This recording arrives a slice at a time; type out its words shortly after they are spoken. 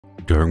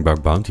During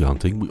bug bounty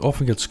hunting, we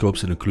often get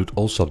scopes that include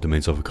all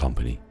subdomains of a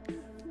company.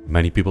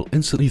 Many people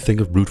instantly think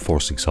of brute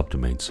forcing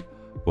subdomains.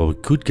 While we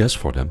could guess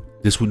for them,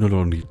 this would not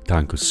only be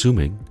time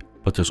consuming,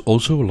 but there's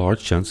also a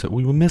large chance that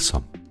we will miss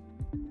some.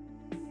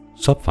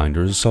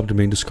 Subfinder is a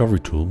subdomain discovery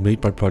tool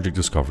made by Project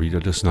Discovery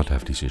that does not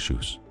have these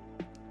issues.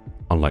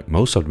 Unlike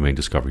most subdomain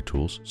discovery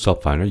tools,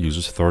 Subfinder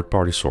uses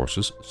third-party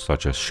sources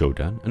such as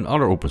Shodan and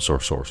other open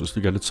source sources to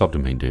get its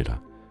subdomain data.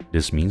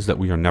 This means that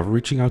we are never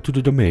reaching out to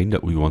the domain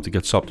that we want to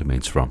get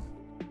subdomains from.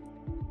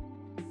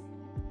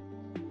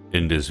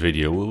 In this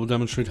video we will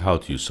demonstrate how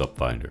to use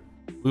Subfinder.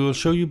 We will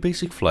show you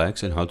basic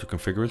flags and how to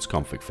configure its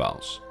config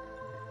files.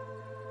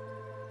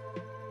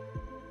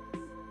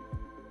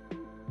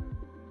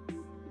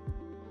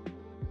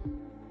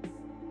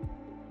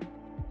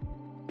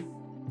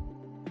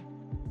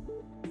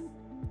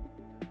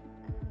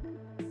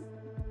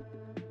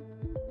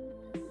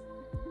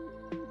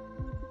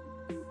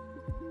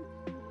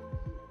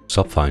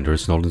 Subfinder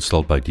is not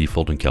installed by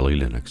default in Kali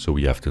Linux, so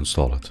we have to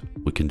install it.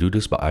 We can do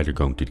this by either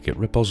going to the Git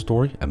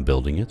repository and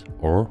building it,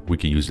 or we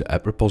can use the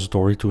app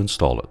repository to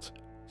install it.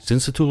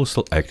 Since the tool is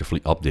still actively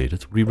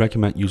updated, we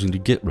recommend using the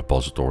Git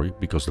repository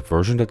because the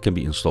version that can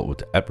be installed with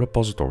the app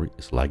repository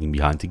is lagging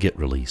behind the Git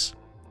release.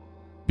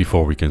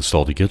 Before we can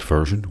install the Git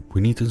version,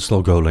 we need to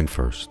install Golang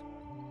first.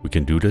 We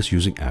can do this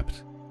using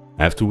apt.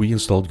 After we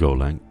installed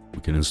Golang,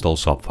 we can install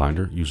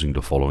Subfinder using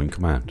the following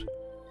command.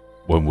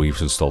 When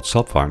we've installed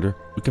Subfinder,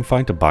 we can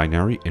find the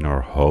binary in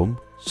our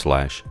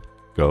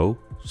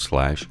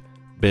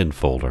home/go/bin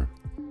folder.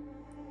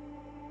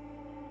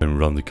 When we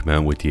run the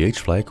command with the h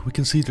flag, we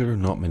can see there are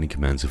not many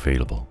commands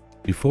available.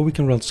 Before we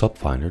can run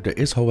Subfinder, there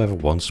is however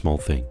one small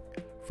thing.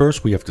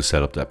 First, we have to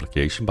set up the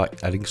application by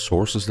adding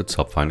sources that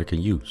Subfinder can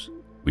use.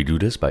 We do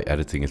this by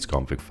editing its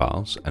config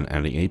files and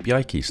adding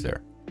API keys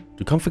there.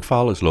 The config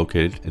file is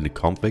located in the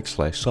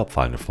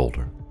config/subfinder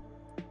folder.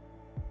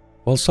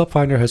 While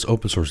Subfinder has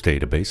open source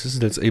databases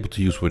that it's able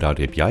to use without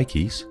API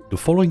keys, the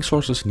following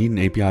sources need an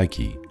API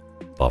key: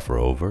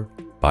 BufferOver,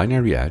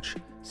 Binary Edge,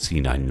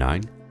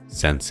 C99,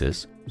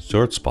 Census,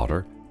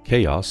 CertSpotter,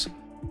 Chaos,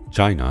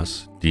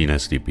 Chinas,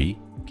 DNSDB,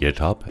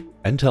 GitHub,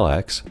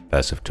 NTLX,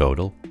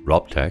 PassiveTotal,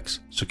 RobTex,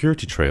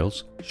 Security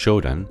Trails,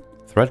 Shodan,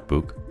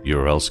 Threadbook,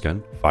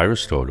 URLscan,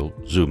 VirusTotal,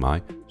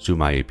 Zoomai,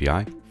 Zoomai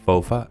API,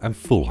 FOVA and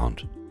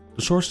FullHunt.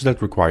 The sources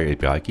that require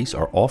API keys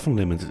are often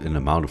limited in the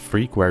amount of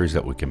free queries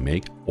that we can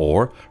make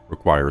or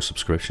require a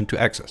subscription to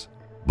access.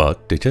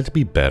 But they tend to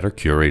be better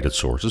curated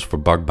sources for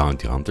bug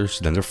bounty hunters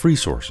than their free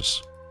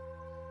sources.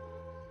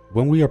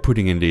 When we are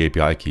putting in the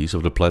API keys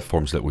of the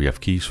platforms that we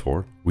have keys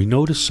for, we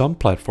notice some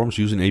platforms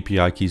using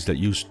API keys that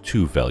use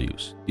two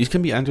values. These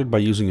can be entered by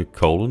using a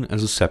colon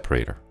as a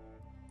separator.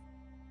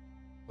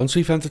 Once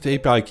we've entered the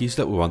API keys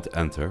that we want to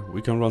enter,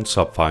 we can run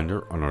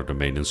Subfinder on our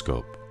domain and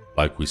scope.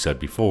 Like we said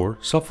before,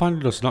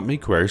 Subfinder does not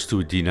make queries to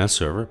a DNS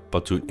server,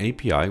 but to an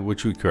API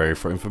which we query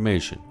for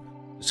information.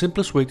 The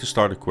simplest way to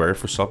start a query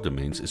for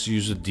subdomains is to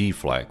use a D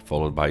flag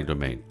followed by a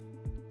domain.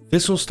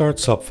 This will start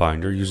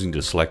Subfinder using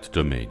the selected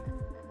domain.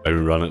 When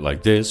we run it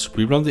like this,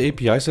 we run the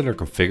APIs that are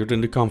configured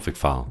in the config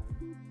file.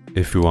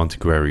 If we want to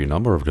query a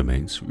number of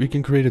domains, we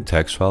can create a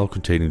text file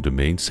containing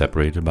domains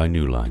separated by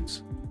new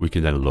lines. We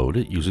can then load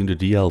it using the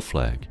DL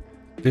flag.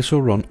 This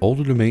will run all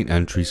the domain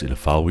entries in the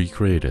file we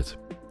created.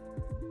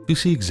 To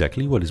see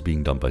exactly what is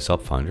being done by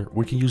Subfinder,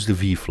 we can use the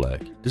V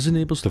flag. This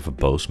enables the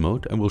verbose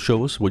mode and will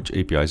show us which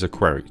APIs are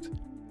queried.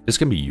 This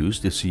can be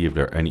used to see if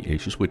there are any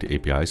issues with the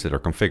APIs that are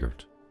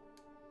configured.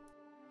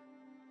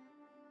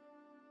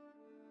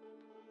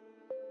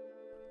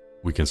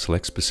 We can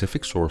select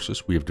specific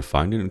sources we have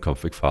defined in the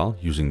config file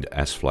using the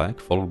S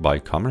flag followed by a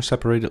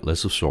comma-separated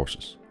list of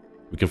sources.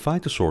 We can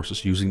find the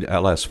sources using the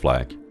LS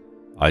flag.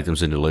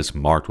 Items in the list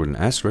marked with an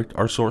asterisk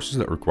are sources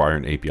that require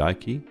an API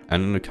key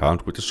and an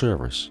account with the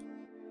service.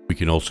 We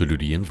can also do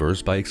the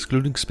inverse by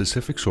excluding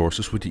specific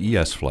sources with the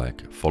ES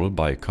flag, followed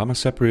by a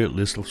comma-separated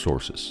list of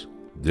sources.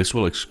 This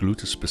will exclude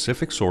the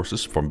specific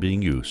sources from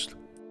being used.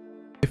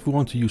 If we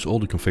want to use all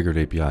the configured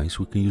APIs,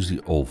 we can use the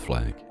all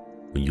flag.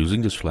 When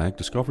using this flag,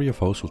 discovery of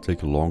hosts will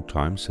take a long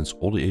time since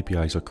all the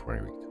APIs are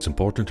queried. It's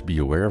important to be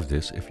aware of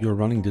this if you are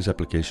running this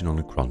application on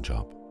a cron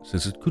job,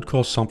 since it could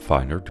cause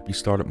Subfinder to be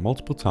started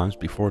multiple times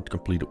before it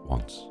completed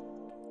once.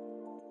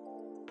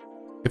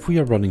 If we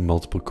are running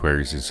multiple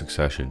queries in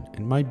succession,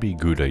 it might be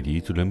a good idea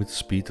to limit the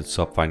speed that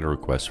Subfinder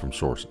requests from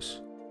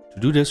sources. To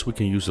do this, we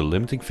can use the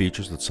limiting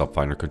features that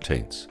Subfinder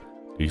contains.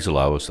 These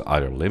allow us to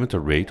either limit the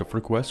rate of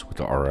requests with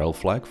the RL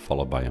flag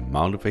followed by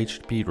amount of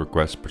HTTP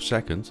requests per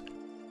second,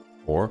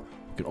 or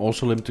we can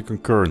also limit the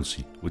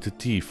concurrency with the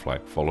T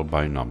flag followed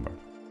by a number.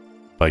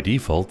 By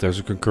default, there's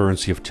a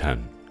concurrency of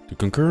 10. The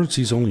concurrency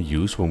is only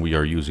used when we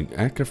are using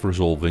active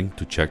resolving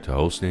to check the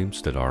host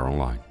names that are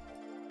online.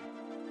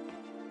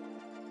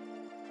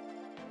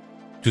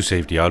 To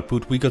save the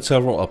output, we got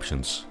several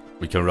options.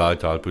 We can route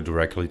the output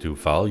directly to a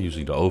file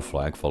using the O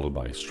flag followed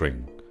by a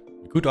string.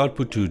 We could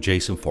output to a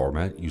JSON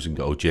format using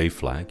the OJ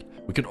flag.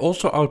 We can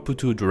also output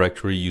to a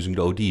directory using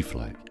the OD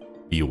flag.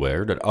 Be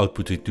aware that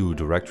outputting to a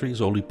directory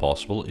is only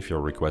possible if you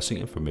are requesting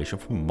information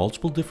from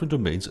multiple different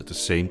domains at the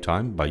same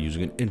time by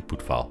using an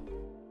input file.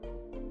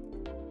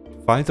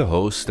 To find the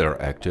hosts that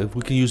are active,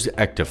 we can use the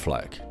active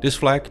flag. This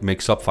flag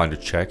makes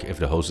Subfinder check if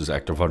the host is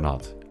active or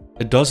not.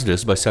 It does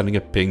this by sending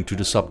a ping to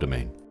the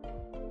subdomain.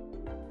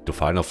 The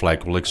final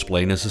flag we'll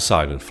explain is a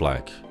silent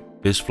flag.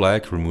 This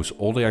flag removes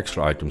all the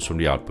extra items from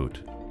the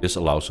output. This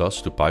allows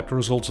us to pipe the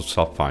results of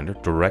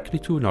Subfinder directly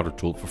to another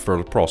tool for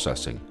further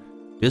processing.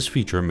 This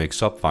feature makes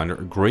Subfinder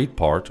a great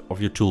part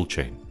of your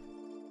toolchain.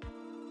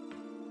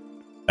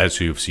 As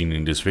you have seen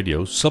in this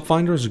video,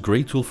 Subfinder is a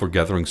great tool for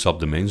gathering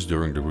subdomains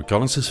during the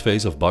reconnaissance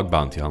phase of bug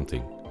bounty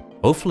hunting.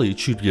 Hopefully it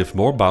should give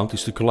more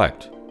bounties to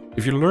collect.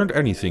 If you learned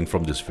anything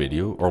from this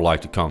video or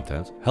liked the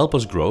content, help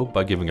us grow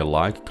by giving a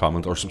like,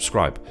 comment or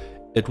subscribe.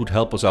 It would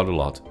help us out a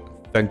lot.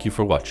 Thank you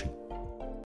for watching.